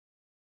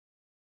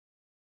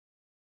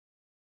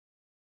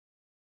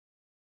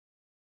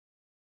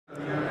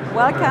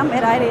Welcome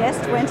at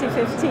IDS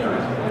 2015.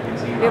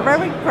 We're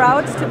very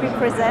proud to be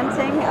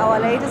presenting our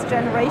latest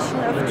generation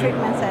of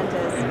treatment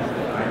centers.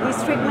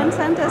 These treatment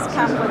centers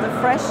come with a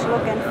fresh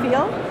look and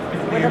feel,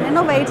 with an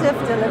innovative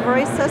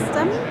delivery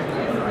system,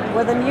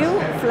 with a new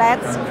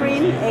flat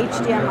screen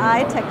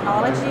HDMI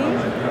technology,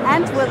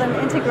 and with an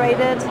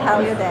integrated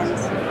HaloDent.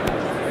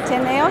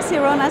 Teneo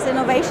Sirona's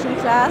innovation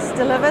class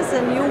delivers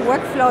a new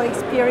workflow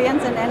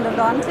experience in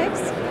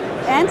endodontics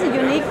and a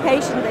unique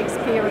patient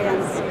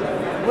experience.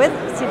 With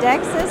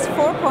Sidexis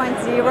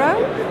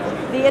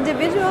 4.0, the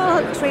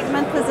individual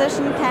treatment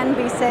position can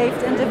be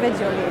saved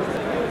individually.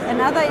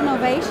 Another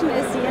innovation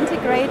is the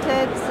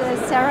integrated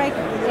CEREC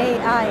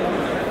AI.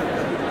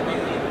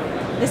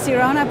 The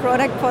Sirona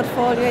product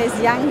portfolio is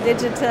young,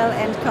 digital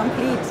and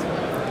complete.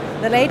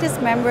 The latest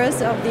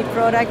members of the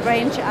product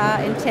range are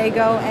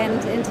Intego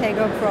and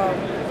Intego Pro.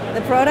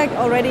 The product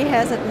already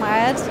has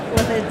admired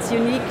with its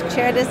unique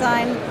chair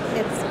design,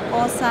 its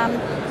awesome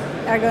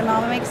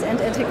ergonomics and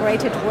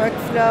integrated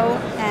workflow,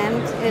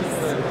 and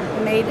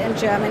its made in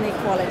Germany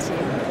quality.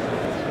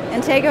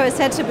 Intego is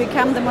set to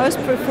become the most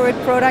preferred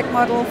product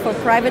model for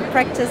private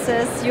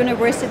practices,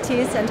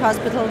 universities and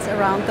hospitals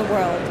around the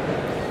world.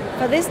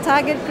 For this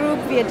target group,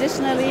 we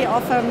additionally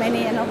offer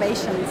many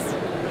innovations.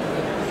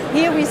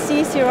 Here we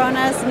see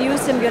Sirona's new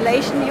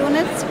simulation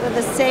units with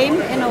the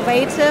same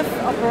innovative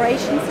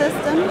operation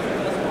system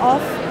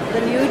of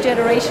the new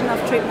generation of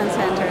treatment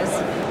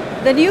centers.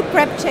 The new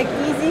Prep Check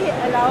Easy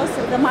allows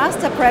the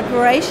master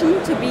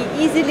preparation to be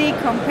easily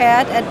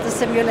compared at the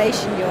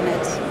simulation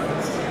unit.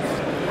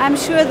 I'm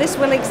sure this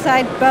will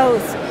excite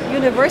both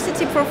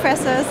university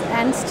professors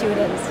and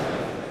students.